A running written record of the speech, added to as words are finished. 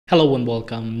Hello and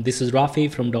welcome. This is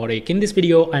Rafi from Dorik. In this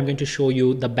video, I'm going to show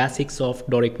you the basics of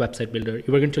Dorik website builder.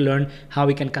 You are going to learn how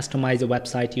we can customize a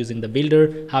website using the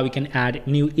builder, how we can add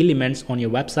new elements on your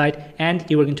website, and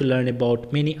you are going to learn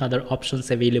about many other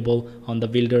options available on the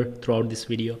builder throughout this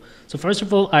video. So first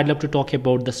of all, I'd love to talk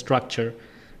about the structure.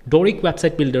 Dorik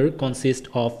website builder consists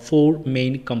of four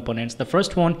main components. The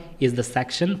first one is the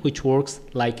section, which works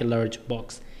like a large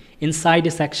box. Inside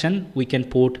a section, we can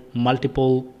put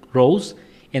multiple rows.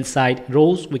 Inside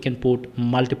rows, we can put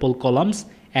multiple columns,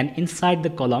 and inside the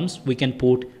columns, we can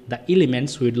put the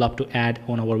elements we'd love to add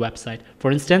on our website.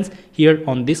 For instance, here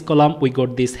on this column, we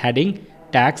got this heading,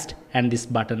 text, and this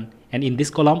button. And in this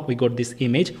column, we got this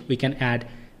image. We can add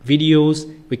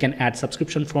videos, we can add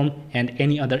subscription form, and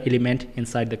any other element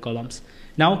inside the columns.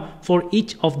 Now, for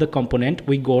each of the component,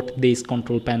 we got these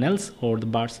control panels or the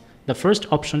bars. The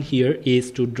first option here is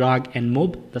to drag and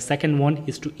move. The second one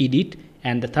is to edit,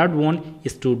 and the third one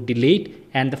is to delete,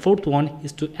 and the fourth one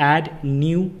is to add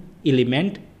new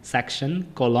element, section,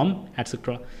 column,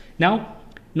 etc. Now,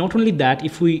 not only that,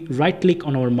 if we right click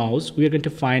on our mouse, we are going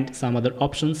to find some other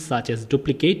options such as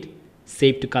duplicate,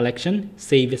 save to collection,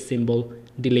 save as symbol,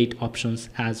 delete options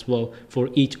as well for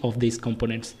each of these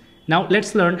components. Now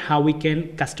let's learn how we can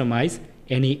customize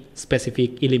any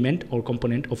specific element or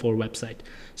component of our website.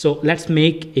 So let's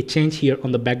make a change here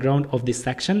on the background of this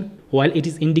section. While it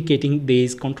is indicating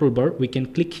this control bar, we can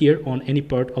click here on any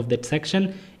part of that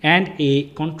section and a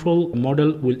control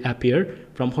model will appear,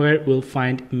 from where we'll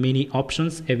find many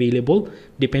options available.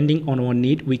 Depending on our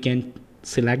need, we can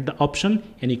select the option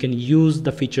and you can use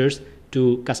the features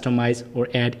to customize or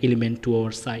add element to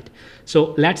our site.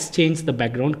 So let's change the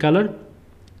background color.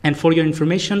 And for your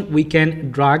information, we can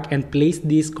drag and place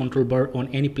this control bar on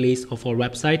any place of our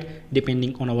website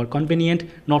depending on our convenience.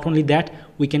 Not only that,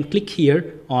 we can click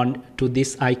here on to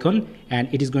this icon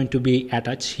and it is going to be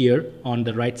attached here on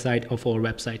the right side of our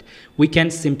website. We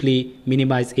can simply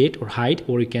minimize it or hide,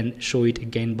 or you can show it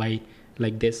again by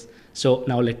like this. So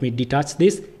now let me detach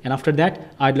this, and after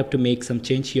that I'd love to make some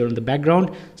change here on the background.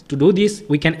 To do this,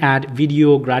 we can add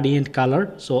video gradient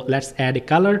color. So let's add a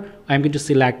color. I'm going to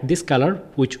select this color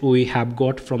which we have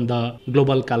got from the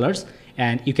global colors,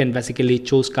 and you can basically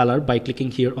choose color by clicking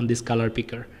here on this color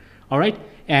picker. All right,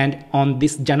 and on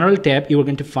this general tab, you are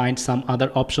going to find some other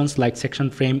options like section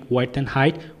frame, width and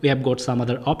height. We have got some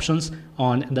other options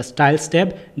on the styles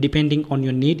tab. Depending on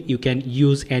your need, you can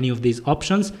use any of these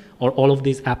options or all of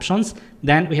these options.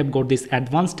 Then we have got this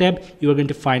advanced tab. You are going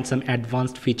to find some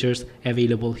advanced features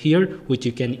available here which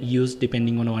you can use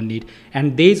depending on our need,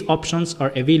 and these options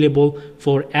are available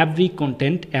for every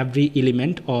content, every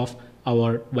element of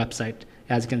our website,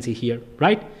 as you can see here,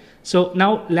 right? So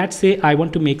now let's say I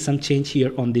want to make some change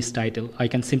here on this title. I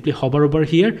can simply hover over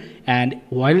here, and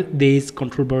while these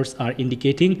control bars are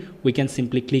indicating, we can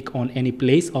simply click on any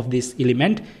place of this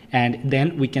element and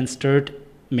then we can start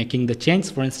making the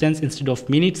change. For instance, instead of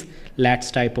minutes,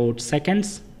 let's type out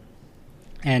seconds.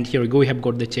 And here we go, we have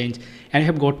got the change, and we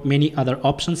have got many other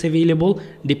options available.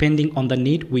 Depending on the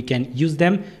need, we can use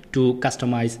them to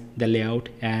customize the layout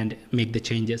and make the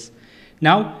changes.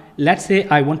 Now, let's say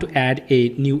I want to add a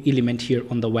new element here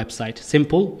on the website.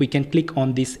 Simple, we can click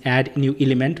on this add new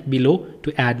element below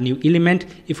to add new element.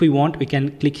 If we want, we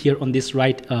can click here on this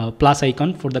right plus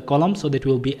icon for the column, so that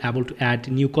we'll be able to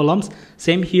add new columns.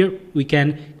 Same here, we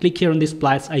can click here on this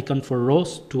plus icon for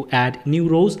rows to add new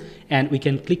rows, and we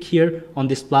can click here on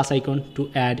this plus icon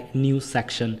to add new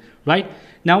section, right?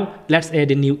 Now let's add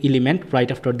a new element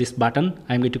right after this button.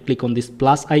 I'm going to click on this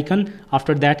plus icon.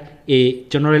 After that, a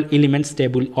general elements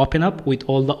tab will open up with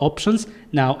all the options.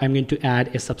 Now I'm going to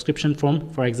add a subscription form,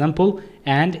 for example,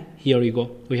 and here we go.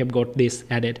 We have got this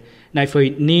added. Now if we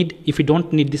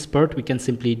don't need this part, we can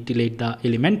simply delete the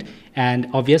element. And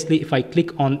obviously, if I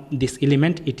click on this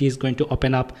element, it is going to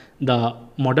open up the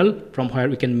model from where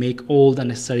we can make all the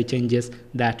necessary changes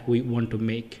that we want to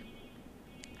make.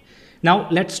 Now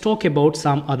let's talk about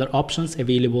some other options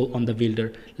available on the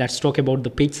builder. Let's talk about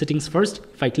the page settings first.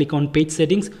 If I click on page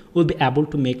settings, we'll be able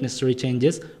to make necessary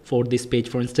changes for this page.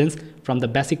 For instance, from the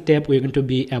basic tab, we're going to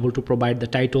be able to provide the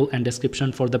title and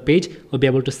description for the page. We'll be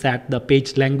able to set the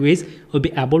page language. We'll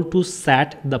be able to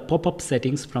set the pop-up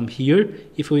settings from here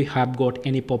if we have got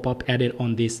any pop-up added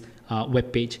on this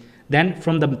web page. Then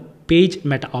from the page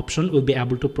meta option, we'll be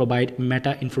able to provide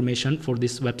meta information for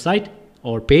this website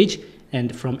or page.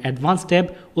 And from advanced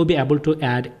tab, we'll be able to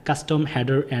add custom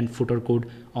header and footer code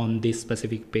on this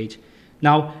specific page.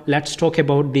 Now let's talk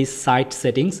about these site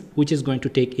settings, which is going to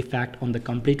take effect on the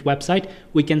complete website.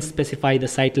 We can specify the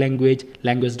site language,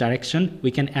 language direction, we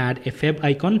can add a fab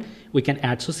icon, we can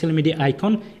add social media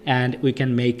icon, and we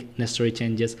can make necessary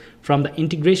changes. From the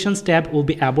integrations tab, we'll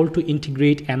be able to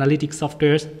integrate analytics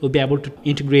softwares, we'll be able to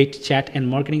integrate chat and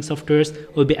marketing softwares,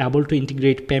 we'll be able to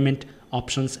integrate payment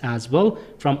options as well.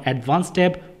 From advanced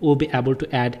tab, we'll be able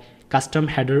to add custom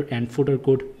header and footer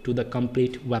code to the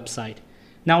complete website.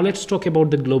 Now let's talk about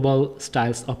the global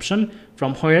styles option,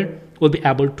 from where we'll be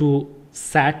able to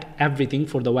set everything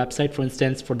for the website. For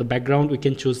instance, for the background, we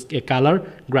can choose a color,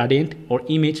 gradient, or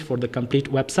image for the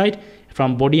complete website.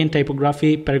 From body and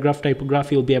typography, paragraph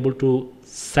typography, we'll be able to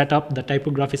set up the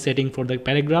typography setting for the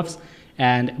paragraphs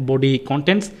and body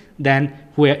contents. Then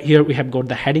here we have got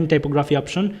the heading typography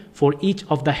option. For each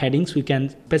of the headings, we can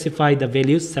specify the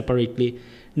values separately.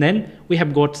 Then we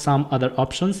have got some other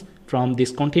options. From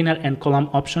this container and column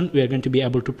option, we are going to be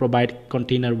able to provide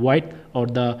container width or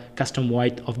the custom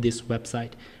width of this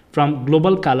website. From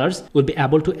global colors, we'll be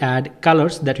able to add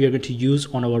colors that we are going to use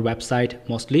on our website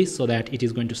mostly, so that it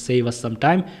is going to save us some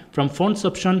time. From fonts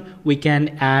option, we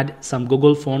can add some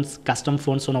Google fonts, custom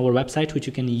fonts on our website, which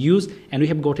you can use. And we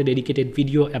have got a dedicated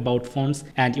video about fonts,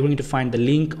 and you're going to find the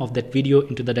link of that video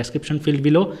into the description field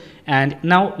below. And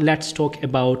now let's talk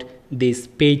about this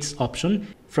page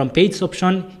option. From page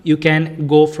option, you can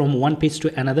go from one page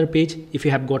to another page if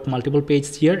you have got multiple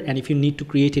pages here. And if you need to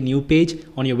create a new page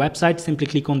on your website, simply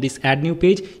click on this add new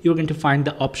page. You're going to find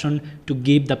the option to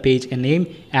give the page a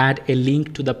name, add a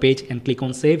link to the page, and click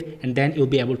on save, and then you'll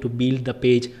be able to build the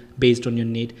page based on your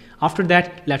need. After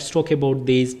that, let's talk about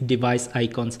these device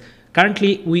icons.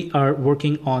 Currently, we are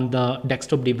working on the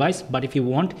desktop device, but if you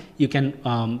want, you can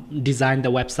design the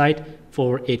website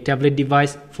for a tablet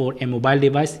device, for a mobile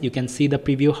device. You can see the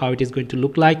preview how it is going to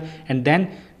look like, and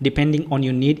then depending on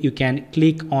your need, you can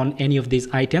click on any of these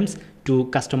items to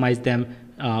customize them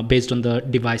based on the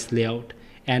device layout.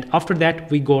 And after that,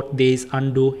 we got these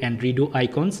undo and redo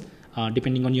icons.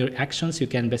 Depending on your actions, you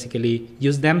can basically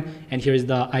use them. And here is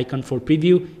the icon for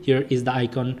preview. Here is the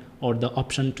icon or the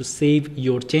option to save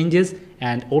your changes,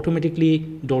 and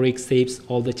automatically Dorik saves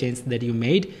all the changes that you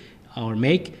made or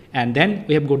make. And then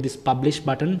we have got this publish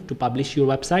button to publish your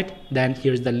website. Then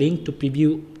here's the link to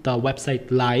preview the website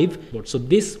live. So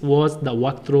this was the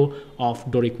walkthrough of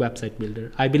Dorik website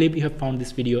builder. I believe you have found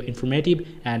this video informative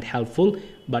and helpful.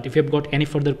 But if you have got any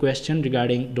further question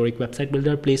regarding Dorik website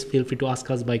builder, please feel free to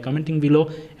ask us by commenting below,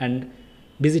 and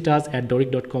visit us at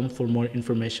dorik.com for more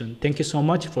information. Thank you so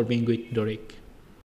much for being with Dorik.